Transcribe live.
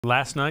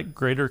Last night,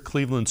 Greater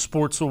Cleveland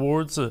Sports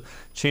Awards, a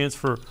chance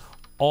for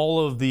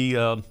all of the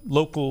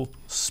local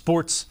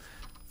sports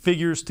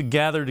figures to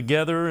gather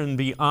together and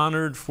be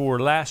honored for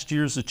last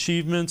year's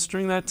achievements.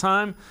 During that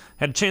time,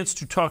 had a chance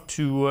to talk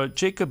to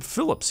Jacob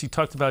Phillips. He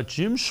talked about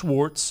Jim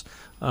Schwartz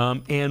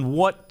and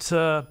what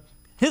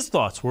his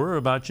thoughts were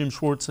about Jim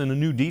Schwartz and a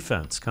new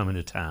defense coming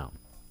to town.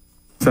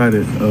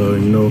 Excited,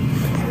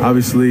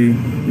 obviously,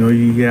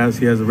 he has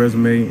a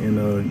resume,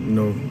 and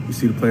you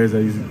see the players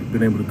that he's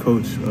been able to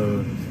coach,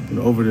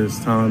 over this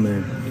time,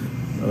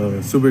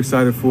 and super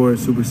excited for it.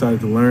 Super excited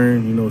to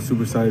learn,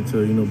 super excited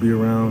to be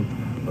around,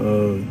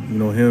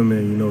 him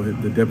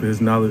and the depth of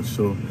his knowledge.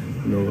 So,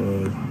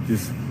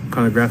 just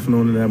kind of grasping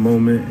onto that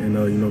moment,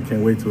 and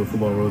can't wait till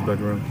football rolls back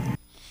around.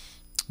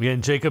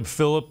 Again, Jacob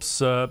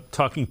Phillips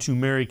talking to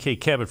Mary Kay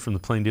Cabot from the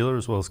Plain Dealer,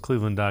 as well as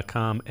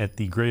cleveland.com at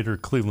the Greater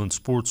Cleveland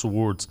Sports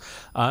Awards.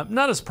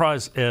 Not a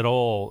surprise at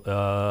all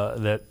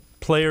that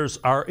players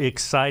are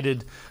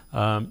excited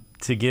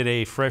to get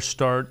a fresh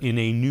start in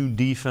a new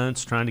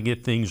defense, trying to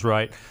get things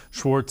right.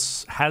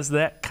 Schwartz has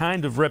that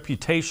kind of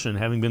reputation,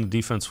 having been a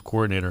defensive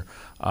coordinator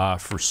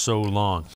for so long.